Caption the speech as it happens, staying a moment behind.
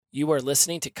You are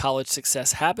listening to College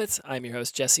Success Habits. I'm your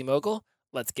host, Jesse Mogul.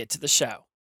 Let's get to the show.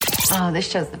 Oh,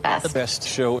 this show's the best. The best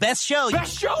show. Best show.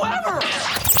 Best show ever.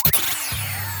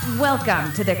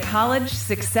 Welcome to the College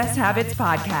Success Habits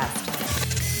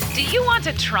Podcast. Do you want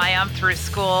to triumph through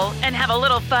school and have a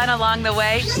little fun along the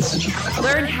way?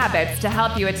 Learn habits to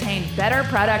help you attain better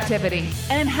productivity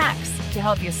And hacks to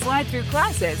help you slide through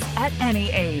classes at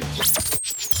any age.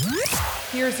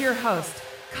 Here's your host,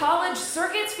 college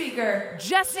circuit speaker,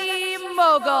 Jesse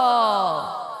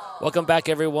Mogul. Welcome back,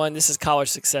 everyone. This is College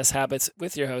Success Habits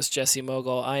with your host, Jesse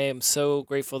Mogul. I am so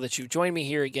grateful that you've joined me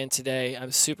here again today.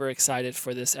 I'm super excited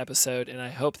for this episode, and I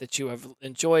hope that you have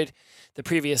enjoyed the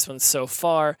previous ones so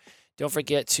far. Don't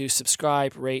forget to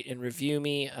subscribe, rate, and review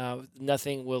me.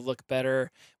 Nothing will look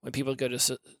better when people go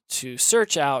to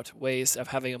search out ways of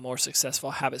having a more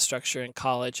successful habit structure in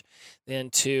college than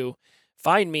to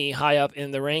find me high up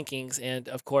in the rankings. And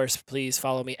of course, please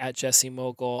follow me at Jesse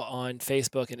Mogul on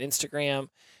Facebook and Instagram.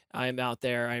 I'm out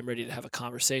there. I'm ready to have a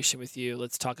conversation with you.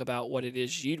 Let's talk about what it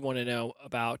is you'd want to know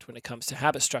about when it comes to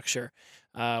habit structure,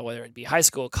 whether it be high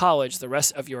school, college, the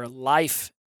rest of your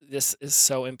life. This is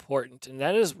so important. And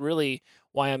that is really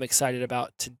why I'm excited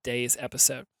about today's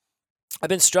episode. I've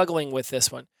been struggling with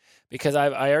this one because I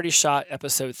already shot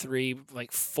episode 3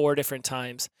 like 4 different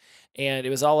times, and it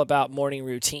was all about morning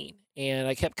routine. And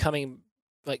I kept coming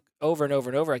like over and over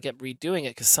and over. I kept redoing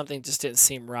it because something just didn't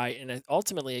seem right. And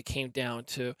ultimately it came down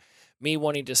to me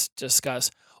wanting to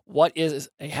discuss what is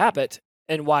a habit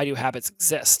and why do habits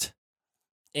exist.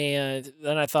 And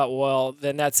then I thought, well,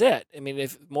 then that's it. I mean,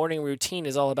 if morning routine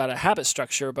is all about a habit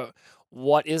structure, but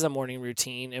what is a morning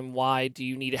routine and why do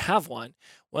you need to have one?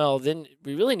 Well, then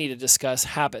we really need to discuss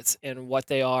habits and what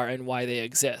they are and why they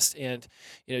exist. And,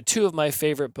 2 of my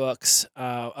favorite books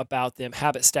about them,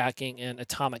 Habit Stacking and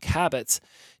Atomic Habits,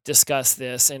 discuss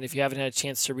this. And if you haven't had a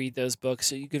chance to read those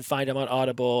books, you can find them on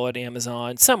Audible, at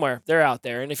Amazon, somewhere. They're out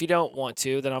there. And if you don't want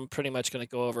to, then I'm pretty much going to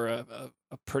go over a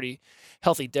pretty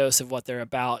healthy dose of what they're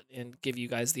about and give you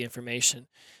guys the information.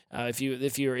 If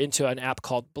you're into an app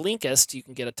called Blinkist, you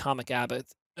can get Atomic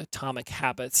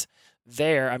Habits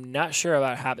there. I'm not sure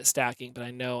about habit stacking, but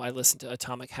I know I listened to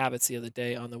Atomic Habits the other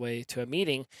day on the way to a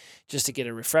meeting just to get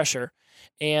a refresher.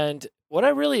 And what I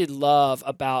really love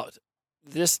about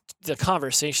the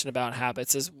conversation about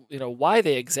habits is, why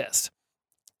they exist.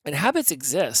 And habits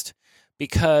exist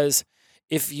because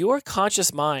if your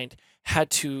conscious mind had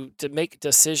to make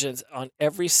decisions on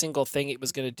every single thing it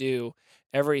was going to do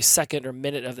every second or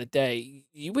minute of the day,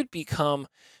 you would become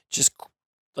just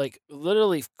like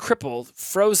literally crippled,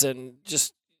 frozen,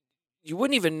 just you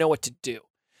wouldn't even know what to do.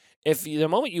 If the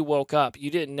moment you woke up,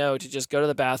 you didn't know to just go to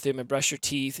the bathroom and brush your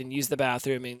teeth and use the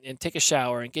bathroom and take a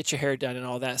shower and get your hair done and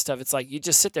all that stuff, it's like you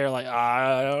just sit there like,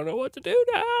 I don't know what to do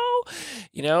now,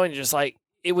 and you're just like,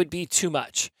 it would be too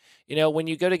much. When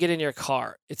you go to get in your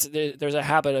car, there's a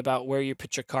habit about where you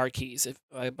put your car keys. If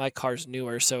my car's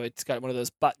newer, so it's got one of those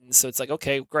buttons. So it's like,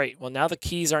 okay, great. Well, now the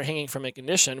keys aren't hanging from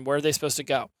ignition. Where are they supposed to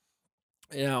go?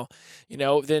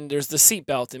 Then there's the seat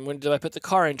belt, and when do I put the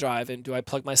car in drive, and do I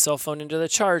plug my cell phone into the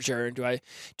charger, and do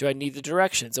I need the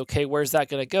directions? Okay, where's that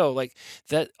going to go? Like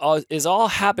that is all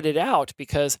habited out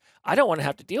because I don't want to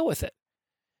have to deal with it.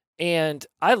 And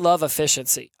I love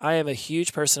efficiency. I am a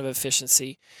huge person of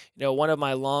efficiency. One of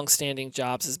my long-standing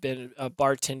jobs has been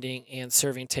bartending and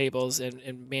serving tables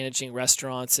and managing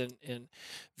restaurants in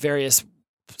various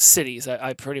cities.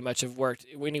 I pretty much have worked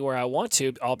anywhere I want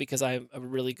to, all because I'm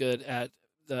really good at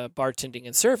the bartending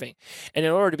and serving. And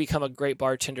in order to become a great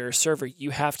bartender or server,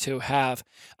 you have to have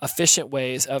efficient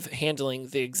ways of handling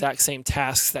the exact same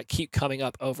tasks that keep coming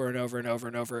up over and over and over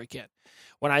and over again.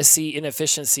 When I see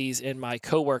inefficiencies in my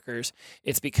coworkers,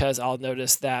 it's because I'll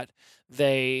notice that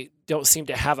they don't seem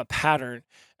to have a pattern.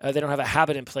 They don't have a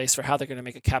habit in place for how they're going to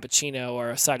make a cappuccino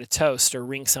or a side of toast or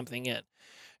ring something in.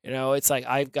 It's like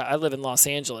I live in Los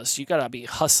Angeles. You got to be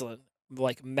hustling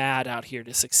like mad out here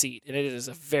to succeed, and it is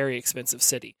a very expensive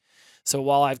city. So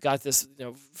while I've got this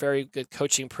very good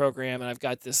coaching program, and I've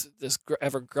got this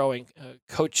ever growing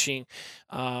coaching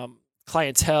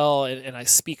clientele, and I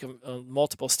speak on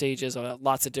multiple stages on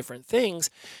lots of different things,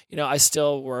 I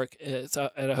still work at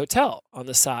a hotel on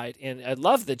the side, and I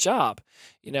love the job.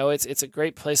 It's a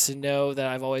great place to know that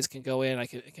I've always can go in, I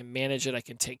can manage it, I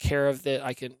can take care of it,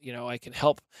 I can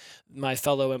help my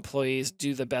fellow employees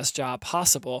do the best job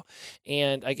possible,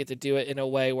 and I get to do it in a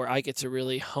way where I get to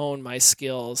really hone my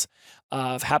skills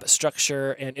of habit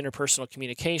structure and interpersonal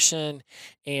communication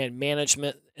and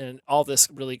management and all this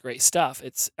really great stuff.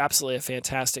 It's absolutely a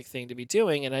fantastic thing to be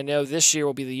doing. And I know this year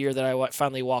will be the year that I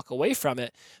finally walk away from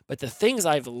it. But the things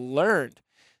I've learned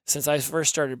since I first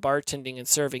started bartending and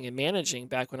serving and managing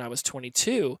back when I was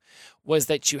 22 was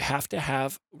that you have to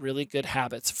have really good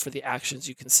habits for the actions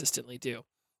you consistently do.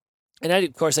 And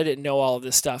of course, I didn't know all of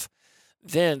this stuff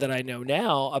then that I know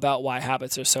now about why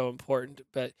habits are so important.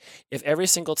 But if every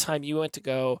single time you went to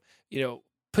go,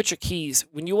 put your keys,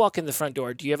 when you walk in the front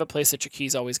door, do you have a place that your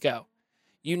keys always go?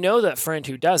 You know that friend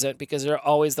who doesn't because they're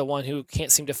always the one who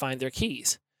can't seem to find their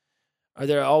keys. Or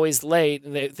they're always late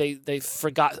and they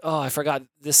forgot, I forgot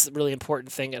this really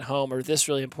important thing at home or this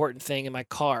really important thing in my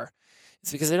car.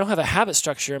 It's because they don't have a habit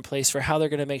structure in place for how they're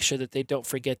going to make sure that they don't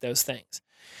forget those things.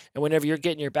 And whenever you're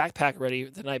getting your backpack ready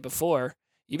the night before,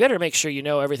 you better make sure you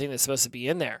know everything that's supposed to be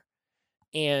in there.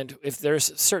 And if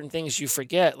there's certain things you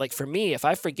forget, like for me, if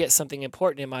I forget something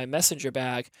important in my messenger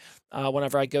bag,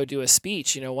 whenever I go do a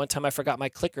speech, one time I forgot my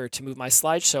clicker to move my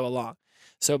slideshow along.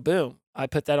 So boom, I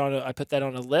put that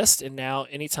on a list, and now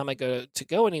anytime I go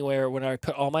anywhere, when I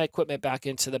put all my equipment back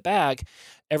into the bag,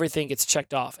 everything gets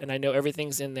checked off, and I know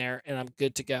everything's in there, and I'm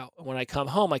good to go. And when I come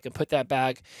home, I can put that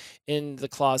bag in the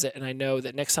closet, and I know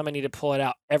that next time I need to pull it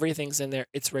out, everything's in there,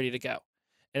 it's ready to go.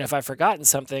 And if I've forgotten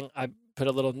something, I put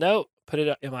a little note, put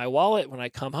it in my wallet. When I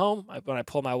come home, when I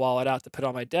pull my wallet out to put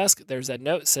on my desk, there's that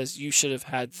note that says, you should have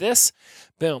had this.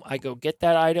 Boom, I go get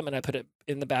that item, and I put it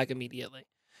in the bag immediately.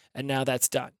 And now that's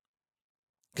done.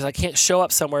 Because I can't show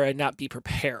up somewhere and not be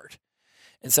prepared.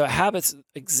 And so habits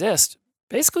exist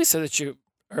basically so that you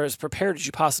are as prepared as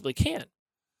you possibly can.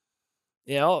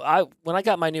 When I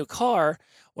got my new car,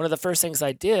 one of the first things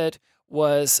I did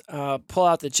was pull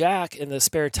out the jack in the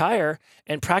spare tire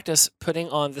and practice putting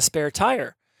on the spare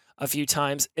tire a few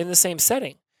times in the same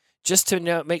setting, just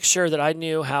to make sure that I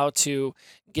knew how to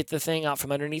get the thing out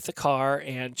from underneath the car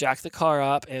and jack the car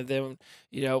up. And then,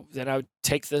 then I would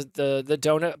take the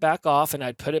donut back off and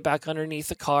I'd put it back underneath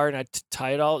the car and I'd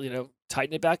tie it all,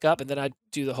 tighten it back up. And then I'd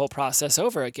do the whole process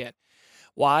over again.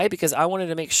 Why? Because I wanted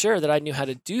to make sure that I knew how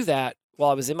to do that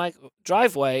while I was in my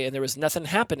driveway and there was nothing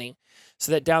happening,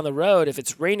 so that down the road, if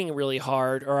it's raining really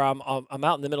hard or I'm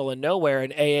out in the middle of nowhere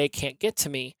and AA can't get to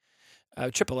me,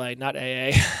 AAA, not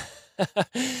AA.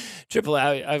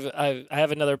 AAA. I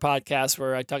have another podcast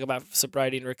where I talk about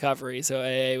sobriety and recovery. So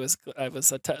AA was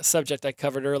a subject I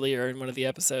covered earlier in one of the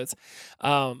episodes.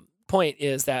 Point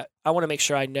is that I want to make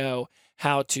sure I know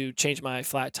how to change my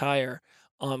flat tire.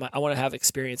 I want to have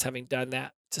experience having done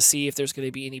that to see if there's going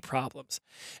to be any problems.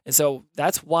 And so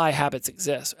that's why habits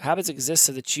exist. Habits exist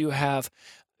so that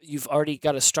you've already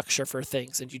got a structure for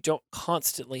things and you don't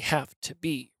constantly have to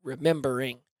be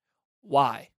remembering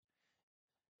why.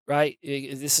 Right?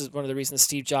 This is one of the reasons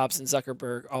Steve Jobs and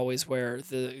Zuckerberg always wear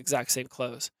the exact same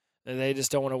clothes. And they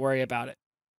just don't want to worry about it.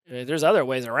 There's other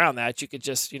ways around that. You could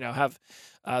just, have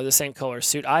the same color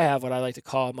suit. I have what I like to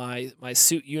call my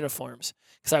suit uniforms,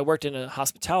 because I worked in a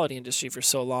hospitality industry for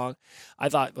so long. I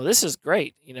thought, well, this is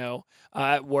great.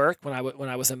 At work when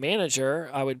I was a manager,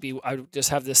 I would just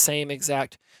have the same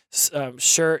exact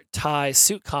shirt, tie,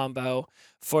 suit combo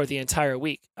for the entire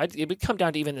week. It would come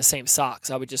down to even the same socks.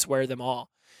 I would just wear them all.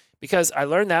 Because I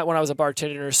learned that when I was a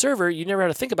bartender or a server, you never had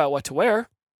to think about what to wear.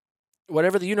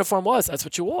 Whatever the uniform was, that's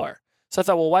what you wore. So I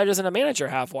thought, well, why doesn't a manager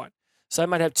have one? So I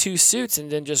might have 2 suits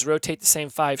and then just rotate the same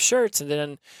 5 shirts. And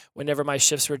then whenever my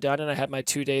shifts were done and I had my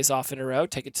 2 days off in a row,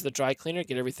 take it to the dry cleaner,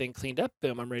 get everything cleaned up,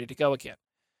 boom, I'm ready to go again.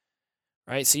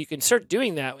 Right? So you can start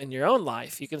doing that in your own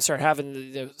life. You can start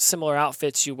having the similar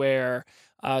outfits you wear,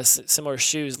 similar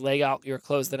shoes, lay out your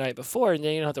clothes the night before, and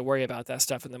then you don't have to worry about that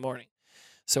stuff in the morning.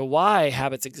 So why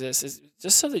habits exist is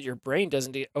just so that your brain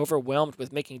doesn't get overwhelmed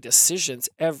with making decisions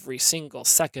every single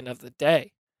second of the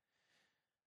day.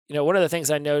 One of the things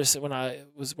I noticed when I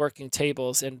was working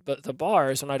tables and the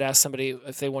bars, when I'd ask somebody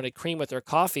if they wanted cream with their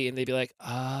coffee, and they'd be like,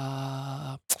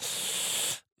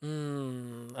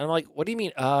 And I'm like, what do you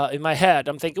mean, in my head,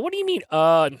 I'm thinking, what do you mean,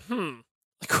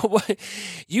 Like, what?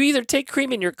 You either take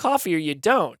cream in your coffee or you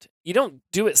don't. You don't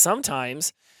do it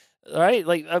sometimes, right?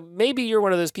 Like, maybe you're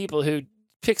one of those people who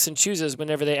picks and chooses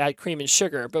whenever they add cream and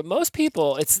sugar. But most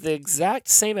people, it's the exact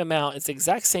same amount, it's the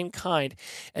exact same kind,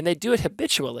 and they do it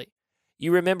habitually.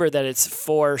 You remember that it's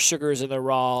 4 sugars in the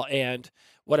raw and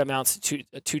what amounts to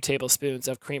 2 tablespoons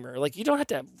of creamer. Like, you don't have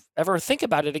to ever think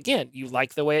about it again. You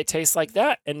like the way it tastes like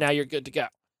that, and now you're good to go.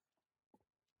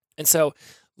 And so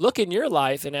look in your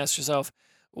life and ask yourself,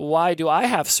 why do I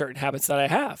have certain habits that I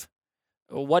have?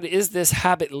 What is this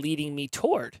habit leading me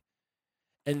toward?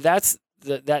 And that's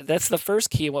the first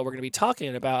key in what we're going to be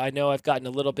talking about. I know I've gotten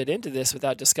a little bit into this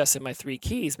without discussing my 3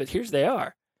 keys, but here's they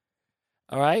are.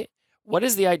 All right. What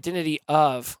is the identity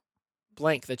of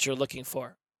blank that you're looking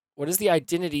for? What is the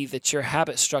identity that your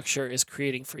habit structure is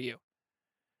creating for you?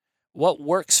 What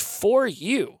works for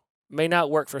you may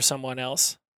not work for someone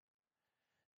else.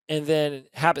 And then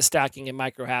habit stacking and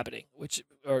micro habituing, which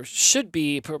or should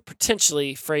be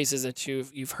potentially phrases that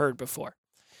you've heard before.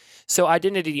 So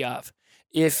identity of,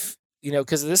 if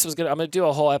because I'm gonna do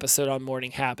a whole episode on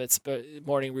morning habits, but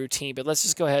morning routine. But let's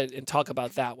just go ahead and talk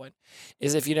about that one.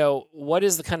 Is if what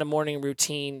is the kind of morning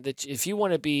routine that if you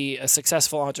want to be a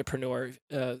successful entrepreneur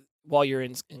while you're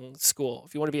in school,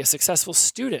 if you want to be a successful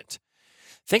student,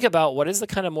 think about what is the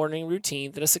kind of morning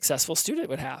routine that a successful student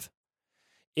would have.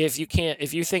 If you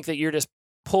think that you're just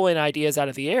pulling ideas out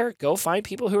of the air, go find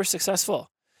people who are successful.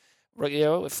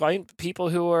 Find people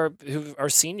who are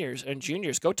seniors and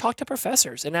juniors. Go talk to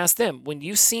professors and ask them, when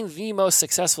you've seen the most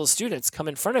successful students come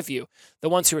in front of you, the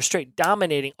ones who are straight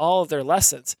dominating all of their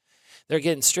lessons, they're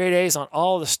getting straight A's on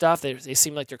all the stuff. They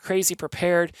seem like they're crazy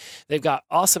prepared. They've got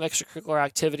awesome extracurricular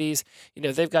activities.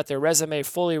 They've got their resume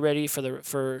fully ready for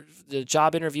the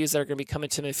job interviews that are going to be coming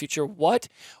to them in the future. What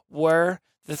were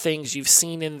the things you've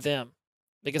seen in them?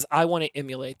 Because I want to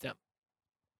emulate them.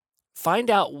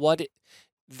 Find out what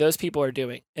those people are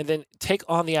doing, and then take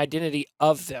on the identity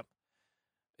of them.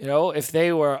 If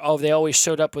they always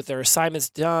showed up with their assignments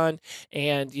done,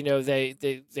 and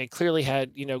they clearly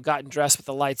had gotten dressed with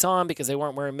the lights on because they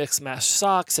weren't wearing mixed match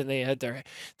socks, and they had their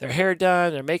hair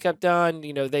done, their makeup done.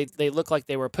 They looked like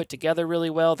they were put together really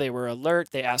well. They were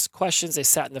alert. They asked questions. They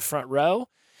sat in the front row.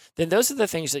 Then those are the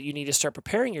things that you need to start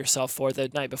preparing yourself for the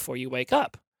night before you wake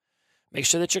up. Make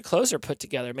sure that your clothes are put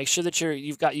together. Make sure that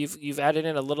you've added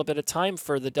in a little bit of time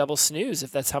for the double snooze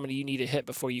if that's how many you need to hit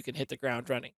before you can hit the ground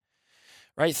running.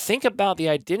 Right? Think about the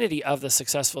identity of the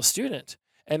successful student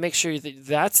and make sure that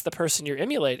that's the person you're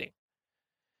emulating.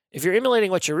 If you're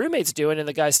emulating what your roommate's doing and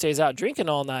the guy stays out drinking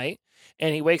all night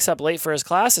and he wakes up late for his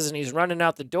classes and he's running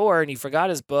out the door and he forgot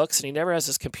his books and he never has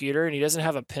his computer and he doesn't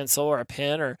have a pencil or a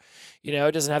pen or,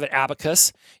 doesn't have an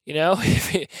abacus,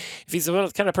 if he's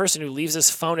the kind of person who leaves his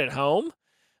phone at home,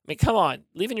 I mean, come on,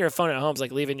 leaving your phone at home is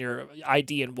like leaving your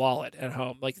ID and wallet at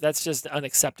home. Like, that's just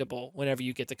unacceptable whenever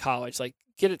you get to college. Like,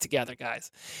 get it together,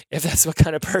 guys, if that's what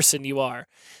kind of person you are.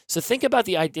 So think about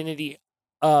the identity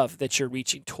of that you're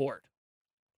reaching toward.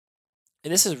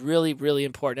 And this is really, really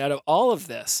important. Out of all of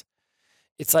this,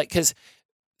 it's like, because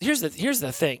here's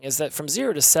the thing, is that from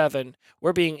 0 to 7,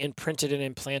 we're being imprinted and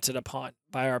implanted upon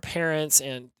by our parents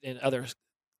and other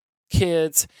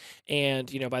kids.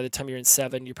 And, by the time you're in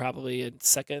 7, you're probably in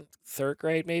 2nd, 3rd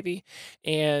grade, maybe.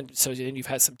 And so then you've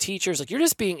had some teachers. Like, you're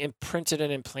just being imprinted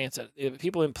and implanted.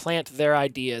 People implant their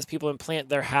ideas. People implant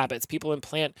their habits. People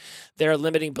implant their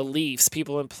limiting beliefs.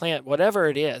 People implant whatever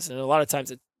it is. And a lot of times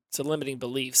it's limiting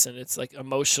beliefs, and it's like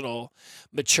emotional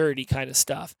maturity kind of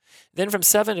stuff. Then from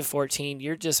 7 to 14,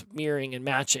 you're just mirroring and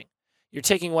matching. You're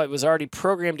taking what was already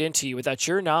programmed into you without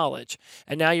your knowledge,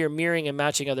 and now you're mirroring and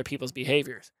matching other people's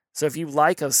behaviors. So if you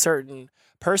like a certain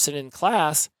person in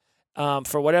class,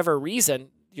 for whatever reason,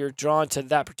 you're drawn to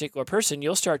that particular person,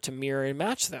 you'll start to mirror and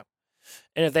match them.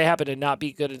 And if they happen to not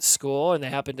be good at school and they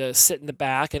happen to sit in the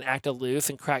back and act aloof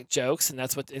and crack jokes, and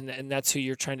that's who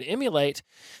you're trying to emulate,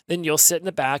 then you'll sit in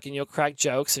the back and you'll crack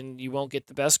jokes and you won't get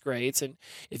the best grades. And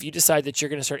if you decide that you're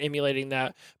going to start emulating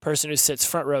that person who sits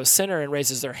front row center and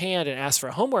raises their hand and asks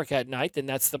for homework at night, then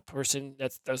those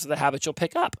are the habits you'll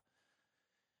pick up.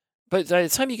 But by the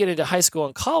time you get into high school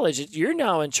and college, you're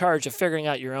now in charge of figuring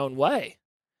out your own way.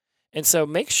 And so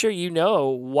make sure you know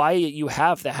why you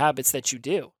have the habits that you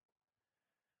do.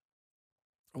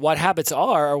 What habits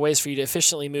are ways for you to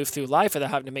efficiently move through life without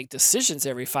having to make decisions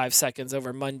every 5 seconds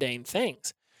over mundane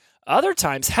things. Other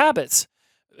times, habits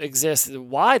exist.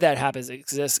 Why that habit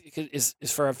exists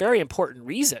is for a very important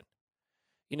reason.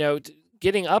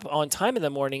 Getting up on time in the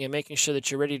morning and making sure that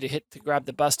you're ready to grab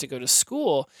the bus to go to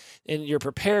school and you're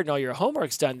prepared and all your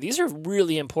homework's done. These are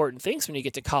really important things when you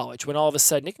get to college, when all of a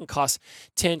sudden it can cost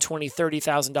 $10,000, $20,000,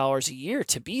 $30,000 a year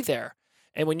to be there.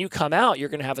 And when you come out, you're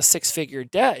going to have a 6-figure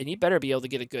debt, and you better be able to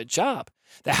get a good job.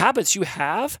 The habits you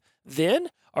have then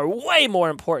are way more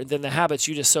important than the habits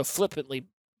you just so flippantly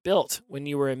built when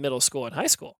you were in middle school and high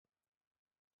school.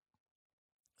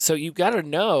 So you've got to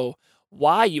know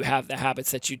why you have the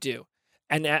habits that you do.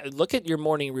 And look at your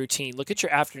morning routine. Look at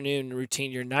your afternoon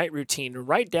routine, your night routine.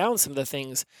 Write down some of the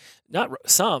things, not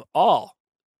some, all.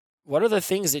 What are the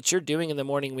things that you're doing in the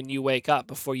morning when you wake up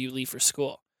before you leave for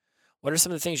school? What are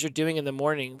some of the things you're doing in the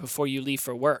morning before you leave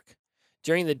for work?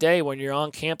 During the day when you're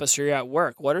on campus or you're at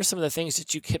work, what are some of the things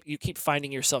that you keep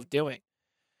finding yourself doing?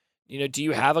 Do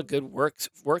you have a good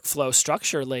workflow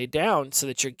structure laid down so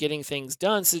that you're getting things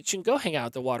done so that you can go hang out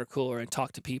at the water cooler and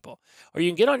talk to people? Or you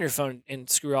can get on your phone and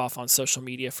screw off on social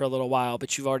media for a little while,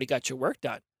 but you've already got your work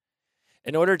done.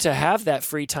 In order to have that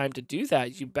free time to do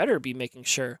that, you better be making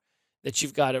sure that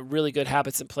you've got a really good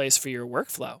habits in place for your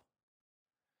workflow.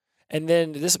 And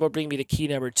then this will bring me to key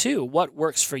number 2. What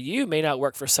works for you may not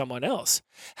work for someone else.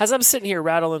 As I'm sitting here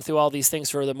rattling through all these things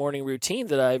for the morning routine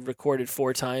that I've recorded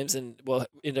 4 times and will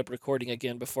end up recording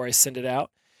again before I send it out,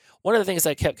 one of the things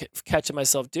I kept catching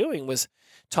myself doing was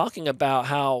talking about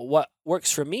how what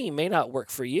works for me may not work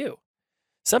for you.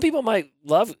 Some people might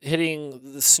love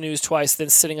hitting the snooze twice, then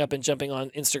sitting up and jumping on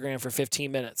Instagram for 15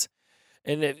 minutes.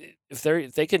 And if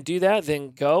they can do that, then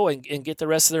go and get the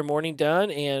rest of their morning done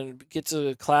and get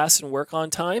to class and work on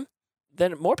time,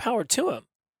 then more power to them.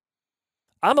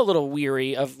 I'm a little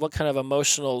weary of what kind of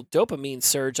emotional dopamine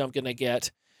surge I'm going to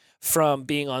get from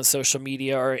being on social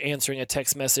media or answering a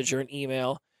text message or an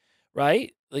email,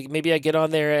 right? Like maybe I get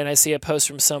on there and I see a post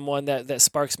from someone that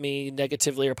sparks me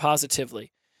negatively or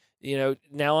positively.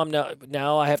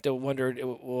 Now I have to wonder,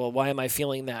 well, why am I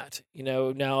feeling that?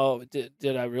 Now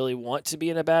did I really want to be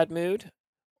in a bad mood?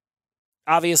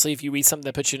 Obviously, if you read something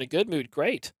that puts you in a good mood,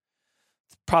 great.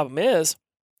 The problem is,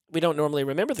 we don't normally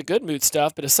remember the good mood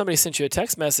stuff, but if somebody sent you a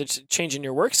text message changing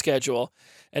your work schedule,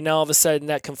 and now all of a sudden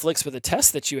that conflicts with a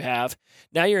test that you have,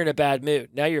 now you're in a bad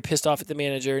mood. Now you're pissed off at the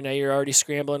manager. Now you're already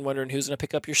scrambling, wondering who's going to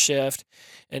pick up your shift.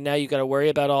 And now you got to worry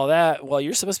about all that while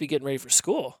you're supposed to be getting ready for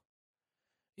school.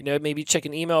 Maybe check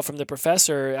an email from the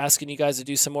professor asking you guys to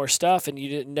do some more stuff and you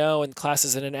didn't know, and class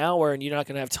is in an hour and you're not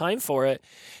going to have time for it.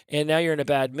 And now you're in a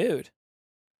bad mood.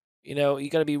 You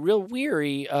got to be real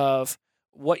weary of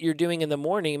what you're doing in the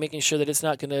morning, making sure that it's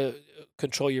not going to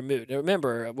control your mood. Now,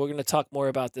 remember, we're going to talk more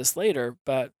about this later,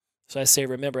 but so I say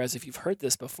remember as if you've heard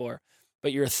this before,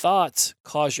 but your thoughts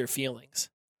cause your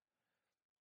feelings.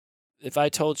 If I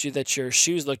told you that your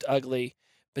shoes looked ugly,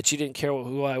 but you didn't care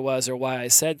who I was or why I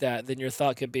said that, then your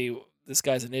thought could be, this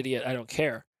guy's an idiot, I don't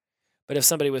care. But if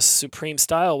somebody with supreme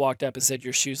style walked up and said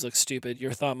your shoes look stupid,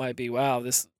 your thought might be, wow,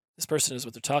 this person is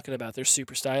what they're talking about. They're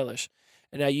super stylish.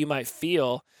 And now you might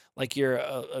feel like you're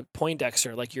a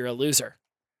Poindexter, like you're a loser,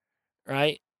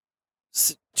 right?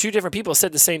 2 different people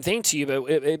said the same thing to you,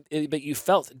 but you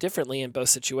felt differently in both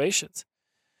situations.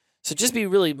 So just be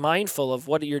really mindful of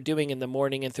what you're doing in the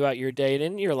morning and throughout your day and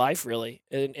in your life, really.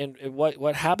 And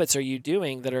what habits are you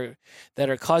doing that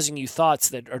are causing you thoughts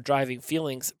that are driving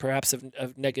feelings, perhaps of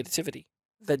negativity,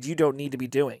 that you don't need to be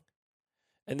doing.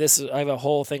 And I have a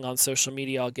whole thing on social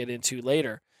media I'll get into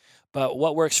later. But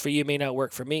what works for you may not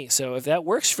work for me. So if that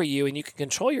works for you and you can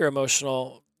control your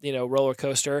emotional, roller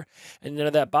coaster, and none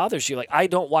of that bothers you, like I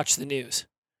don't watch the news.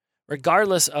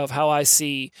 Regardless of how I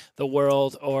see the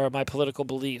world or my political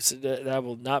beliefs, that I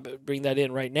will not bring that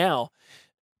in right now.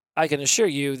 I can assure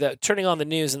you that turning on the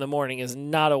news in the morning is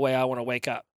not a way I want to wake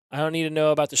up. I don't need to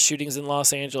know about the shootings in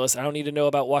Los Angeles. I don't need to know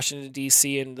about Washington,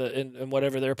 D.C. and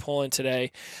whatever they're pulling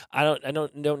today. I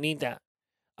don't need that.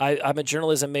 I'm a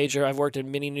journalism major. I've worked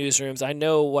in many newsrooms. I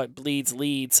know what bleeds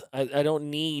leads. I don't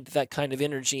need that kind of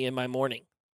energy in my morning.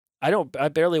 I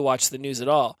barely watch the news at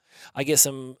all. I get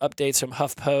some updates from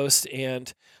HuffPost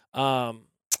and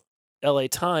LA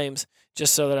Times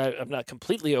just so that I'm not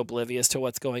completely oblivious to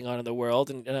what's going on in the world.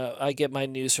 And I get my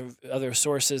news from other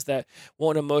sources that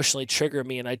won't emotionally trigger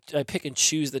me. And I pick and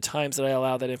choose the times that I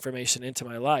allow that information into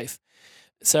my life.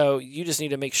 So you just need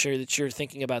to make sure that you're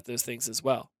thinking about those things as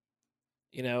well.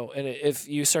 And if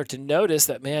you start to notice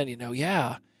that, man,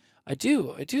 yeah, I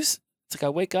do. It's like I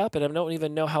wake up and I don't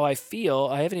even know how I feel.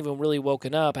 I haven't even really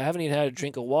woken up. I haven't even had a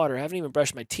drink of water. I haven't even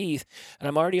brushed my teeth. And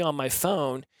I'm already on my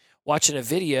phone watching a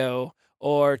video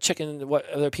or checking what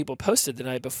other people posted the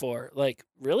night before. Like,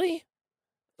 really?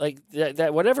 Like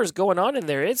that whatever's going on in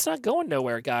there, it's not going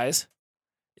nowhere, guys.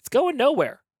 It's going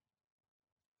nowhere.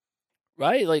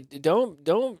 Right? Like, don't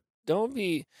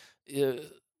be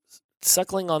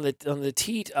suckling on the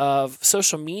teat of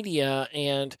social media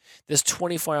and this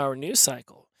 24-hour news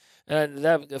cycle. And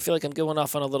I feel like I'm going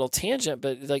off on a little tangent,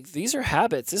 but like these are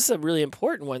habits. This is a really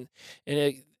important one.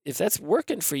 And if that's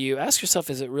working for you, ask yourself,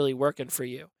 is it really working for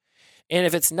you? And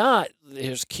if it's not,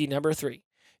 here's key number 3.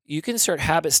 You can start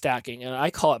habit stacking, and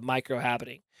I call it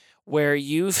micro-habiting, where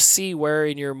you see where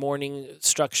in your morning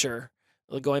structure,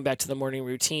 going back to the morning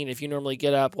routine, if you normally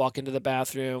get up, walk into the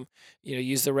bathroom,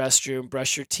 use the restroom,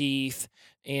 brush your teeth,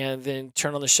 and then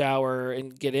turn on the shower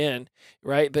and get in,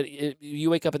 right? But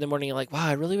you wake up in the morning and like, wow,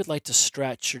 I really would like to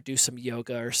stretch or do some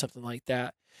yoga or something like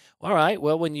that. All right,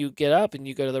 well, when you get up and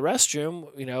you go to the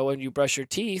restroom, when you brush your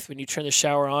teeth, when you turn the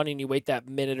shower on and you wait that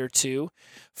minute or 2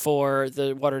 for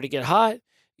the water to get hot,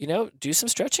 do some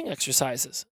stretching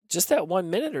exercises. Just that 1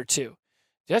 minute or 2.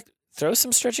 Throw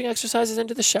some stretching exercises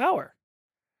into the shower.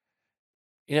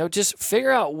 Just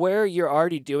figure out where you're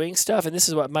already doing stuff. And this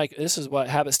is what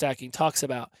habit stacking talks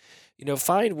about.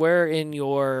 find where in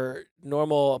your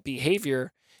normal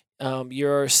behavior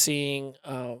you're seeing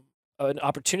an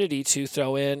opportunity to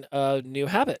throw in a new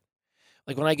habit.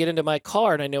 Like when I get into my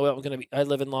car and I know I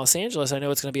live in Los Angeles, I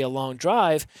know it's going to be a long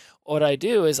drive. What I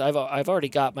do is I've already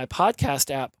got my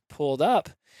podcast app pulled up.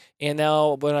 And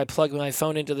now when I plug my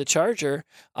phone into the charger,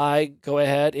 I go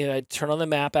ahead and I turn on the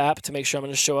map app to make sure I'm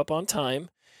going to show up on time.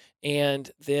 And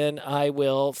then I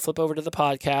will flip over to the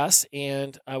podcast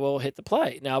and I will hit the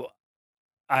play. Now,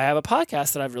 I have a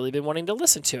podcast that I've really been wanting to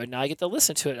listen to, and now I get to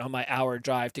listen to it on my hour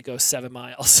drive to go 7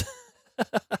 miles.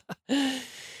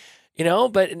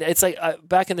 But it's like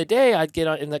back in the day, I'd get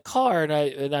in the car and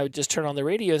I would just turn on the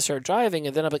radio and start driving,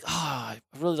 and then I'm like, I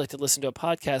really like to listen to a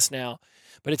podcast now,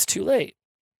 but it's too late.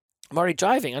 I'm already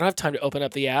driving. I don't have time to open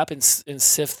up the app and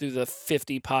sift through the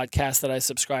 50 podcasts that I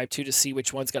subscribe to see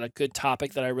which one's got a good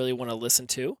topic that I really want to listen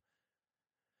to.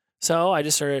 So I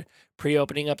just started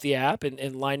pre-opening up the app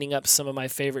and lining up some of my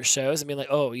favorite shows and being like,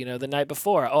 the night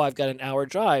before, I've got an hour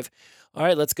drive. All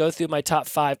right, let's go through my top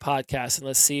 5 podcasts and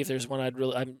let's see if there's one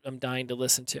I'm dying to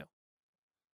listen to.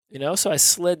 So I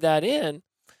slid that in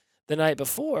the night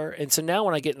before, and so now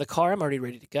when I get in the car, I'm already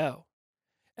ready to go.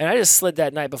 And I just slid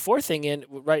that night before thing in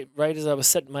right as I was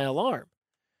setting my alarm,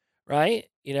 right?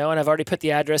 And I've already put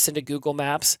the address into Google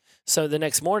Maps. So the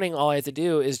next morning, all I have to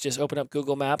do is just open up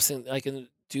Google Maps and I can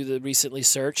do the recently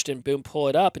searched and boom, pull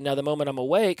it up. And now the moment I'm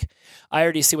awake, I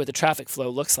already see what the traffic flow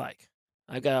looks like.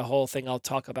 I've got a whole thing. I'll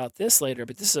talk about this later,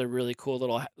 but this is a really cool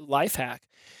little life hack.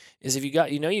 Is if you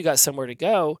got somewhere to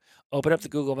go, open up the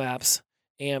Google Maps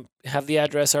and have the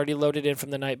address already loaded in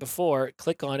from the night before,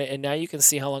 click on it, and now you can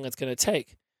see how long it's going to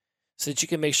take so that you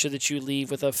can make sure that you leave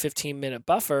with a 15-minute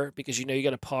buffer because you got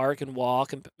to park and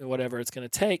walk and whatever it's going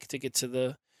to take to get to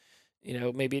the,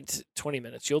 maybe it's 20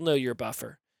 minutes. You'll know your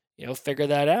buffer. Figure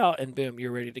that out and boom,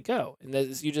 you're ready to go. And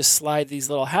you just slide these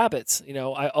little habits.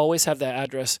 I always have that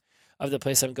address of the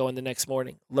place I'm going the next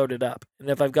morning loaded up. And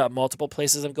if I've got multiple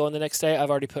places I'm going the next day,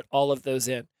 I've already put all of those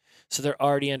in. So they're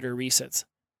already under recents.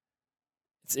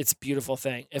 It's a beautiful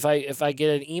thing. If I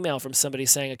get an email from somebody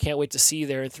saying, I can't wait to see you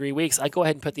there in 3 weeks, I go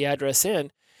ahead and put the address in,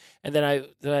 and then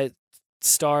I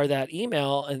star that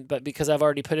email. But because I've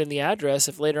already put in the address,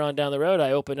 if later on down the road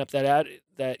I open up that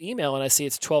email and I see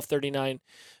it's 1239,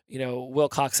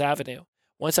 Wilcox Avenue.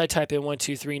 Once I type in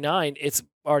 1239, it's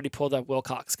already pulled up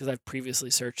Wilcox because I've previously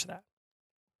searched that.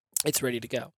 It's ready to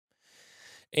go.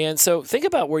 And so think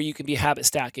about where you can be habit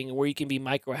stacking and where you can be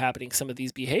micro-habiting some of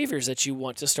these behaviors that you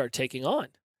want to start taking on.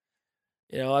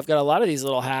 I've got a lot of these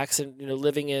little hacks and,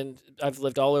 I've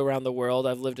lived all around the world.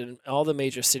 I've lived in all the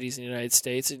major cities in the United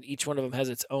States, and each one of them has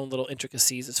its own little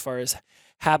intricacies as far as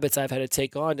habits I've had to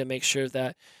take on to make sure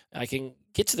that I can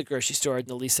get to the grocery store in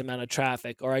the least amount of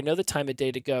traffic, or I know the time of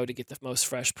day to go to get the most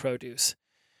fresh produce,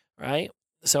 right?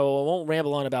 So I won't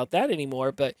ramble on about that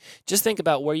anymore, but just think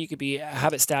about where you could be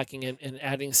habit stacking and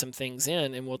adding some things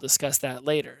in, and we'll discuss that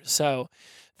later. So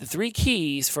the 3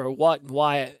 keys for what and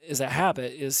why is a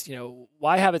habit is,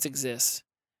 why habits exist.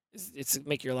 It's to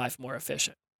make your life more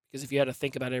efficient. Because if you had to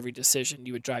think about every decision,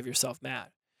 you would drive yourself mad.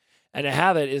 And a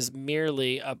habit is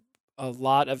merely a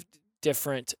lot of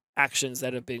different actions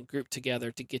that have been grouped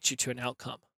together to get you to an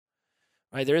outcome.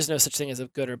 Right? There is no such thing as a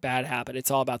good or bad habit.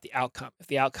 It's all about the outcome. If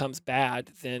the outcome's bad,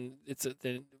 then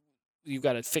then you've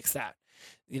got to fix that.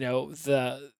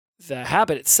 The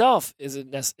habit itself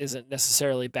isn't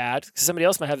necessarily bad because somebody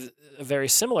else might have a very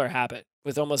similar habit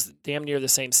with almost damn near the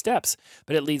same steps,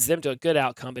 but it leads them to a good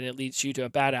outcome and it leads you to a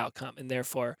bad outcome, and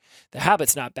therefore the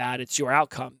habit's not bad. It's your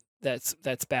outcome that's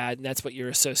bad, and that's what you're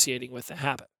associating with the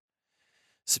habit.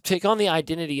 So take on the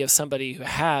identity of somebody who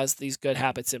has these good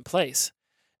habits in place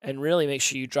and really make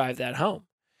sure you drive that home.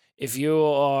 If you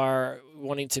are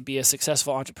wanting to be a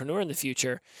successful entrepreneur in the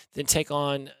future, then take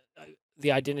on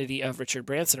the identity of Richard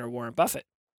Branson or Warren Buffett.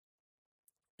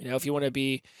 If you want to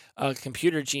be a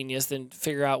computer genius, then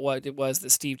figure out what it was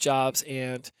that Steve Jobs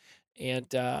and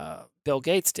Bill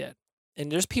Gates did.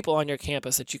 And there's people on your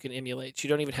campus that you can emulate. You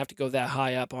don't even have to go that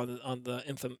high up on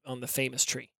the famous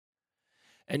tree.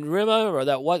 And remember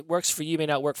that what works for you may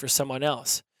not work for someone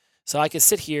else. So I could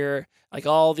sit here like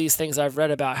all these things I've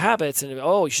read about habits, and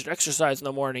you should exercise in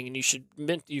the morning, and you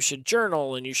should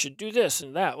journal, and you should do this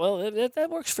and that. Well, that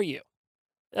works for you.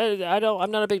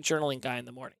 I'm not a big journaling guy in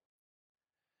the morning.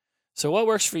 So what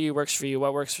works for you works for you.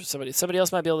 What works for somebody? Somebody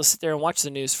else might be able to sit there and watch the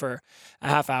news for a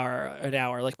half hour, an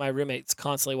hour. Like my roommate's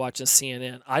constantly watching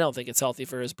CNN. I don't think it's healthy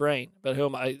for his brain, but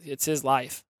it's his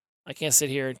life. I can't sit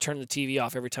here and turn the TV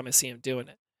off every time I see him doing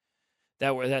it.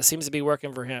 That seems to be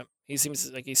working for him. He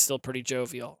seems like he's still pretty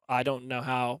jovial. I don't know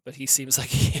how, but he seems like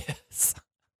he is.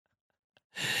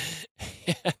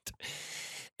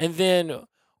 And then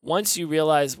once you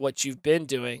realize what you've been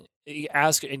doing,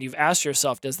 you've asked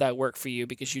yourself, does that work for you?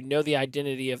 Because you know the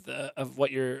identity of the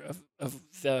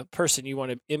person you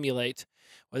want to emulate,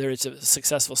 whether it's a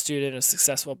successful student, a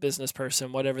successful business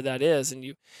person, whatever that is.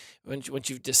 And once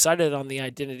you've decided on the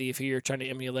identity of who you're trying to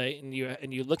emulate, and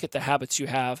you look at the habits you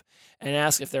have and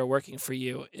ask if they're working for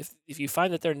you. If you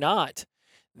find that they're not,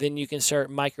 then you can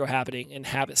start micro habiting and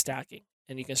habit stacking,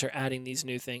 and you can start adding these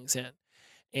new things in.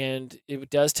 And it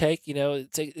does take,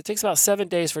 it takes about 7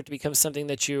 days for it to become something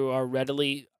that you are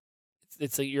readily,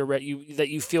 it's like that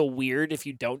you feel weird if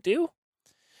you don't do.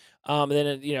 And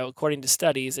then, according to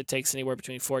studies, it takes anywhere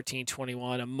between 14,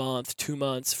 21, a month, 2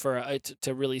 months for it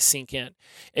to really sink in.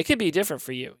 It could be different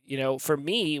for you. For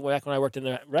me, back when I worked in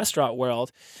the restaurant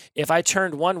world, if I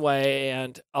turned one way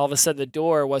and all of a sudden the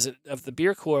door of the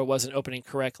beer cooler wasn't opening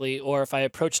correctly, or if I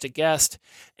approached a guest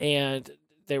and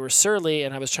they were surly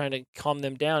and I was trying to calm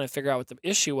them down and figure out what the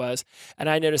issue was, and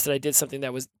I noticed that I did something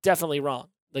that was definitely wrong.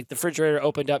 Like the refrigerator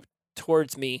opened up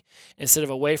towards me instead of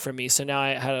away from me. So now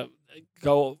I had to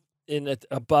go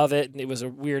above it, and it was a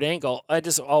weird angle.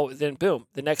 Then boom,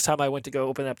 the next time I went to go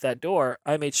open up that door,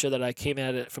 I made sure that I came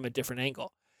at it from a different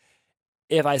angle.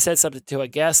 If I said something to a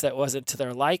guest that wasn't to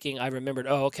their liking, I remembered,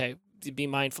 oh, okay, be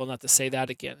mindful not to say that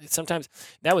again. Sometimes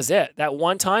that was it. That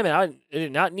one time, and I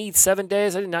did not need 7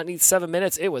 days. I did not need 7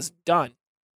 minutes. It was done.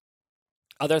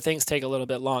 Other things take a little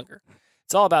bit longer.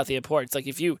 It's all about the importance. Like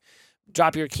if you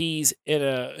drop your keys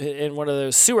in one of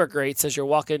those sewer grates as you're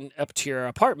walking up to your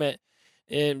apartment,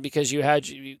 and because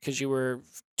you were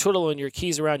twiddling your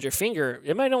keys around your finger,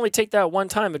 it might only take that one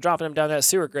time of dropping them down that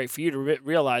sewer grate for you to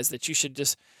realize that you should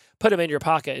just put them in your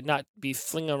pocket and not be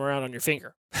flinging them around on your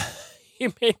finger.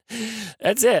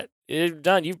 That's it. You're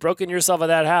done. You've broken yourself of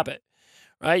that habit,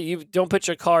 right? You don't put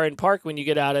your car in park when you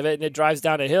get out of it and it drives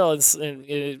down a hill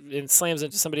and slams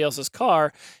into somebody else's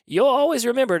car. You'll always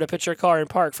remember to put your car in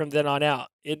park from then on out.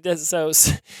 It does so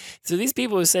these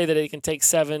people who say that it can take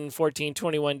 7, 14,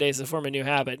 21 days to form a new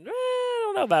habit, I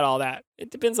don't know about all that. It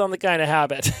depends on the kind of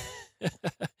habit.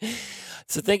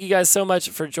 So thank you guys so much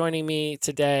for joining me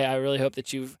today. I really hope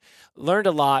that you've learned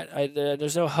a lot.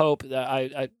 There's no hope that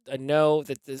I know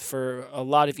that for a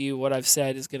lot of you, what I've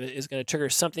said is gonna trigger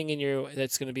something in you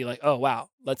that's gonna be like, oh wow,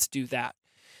 let's do that.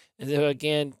 And so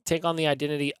again, take on the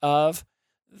identity of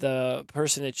the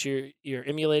person that you're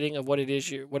emulating, of what it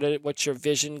is what's your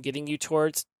vision getting you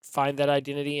towards. Find that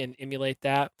identity and emulate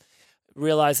that.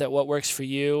 Realize that what works for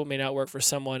you may not work for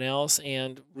someone else,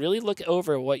 and really look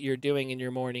over what you're doing in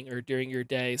your morning or during your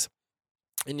days,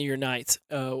 into your nights,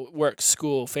 work,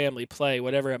 school, family, play,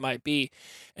 whatever it might be,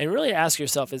 and really ask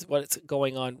yourself, is what's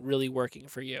going on really working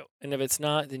for you? And if it's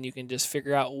not, then you can just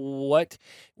figure out what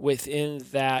within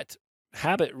that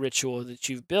habit ritual that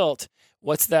you've built,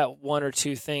 what's that 1 or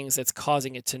 2 things that's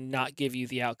causing it to not give you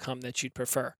the outcome that you'd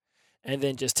prefer. And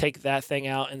then just take that thing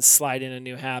out and slide in a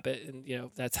new habit. And,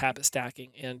 that's habit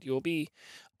stacking. And you'll be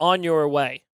on your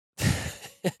way.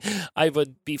 I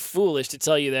would be foolish to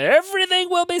tell you that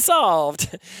everything will be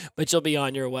solved, but you'll be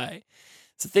on your way.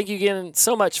 So thank you again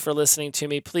so much for listening to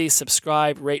me. Please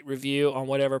subscribe, rate, review on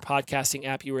whatever podcasting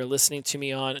app you were listening to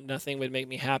me on. Nothing would make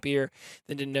me happier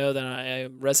than to know that I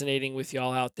am resonating with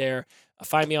y'all out there.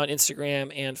 Find me on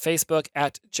Instagram and Facebook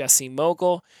at Jesse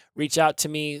Mogul. Reach out to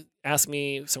me, ask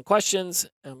me some questions,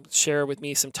 share with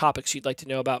me some topics you'd like to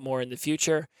know about more in the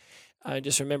future.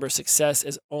 Just remember, success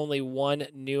is only one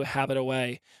new habit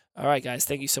away. All right, guys,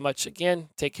 thank you so much again.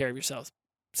 Take care of yourselves.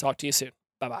 Talk to you soon.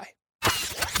 Bye-bye.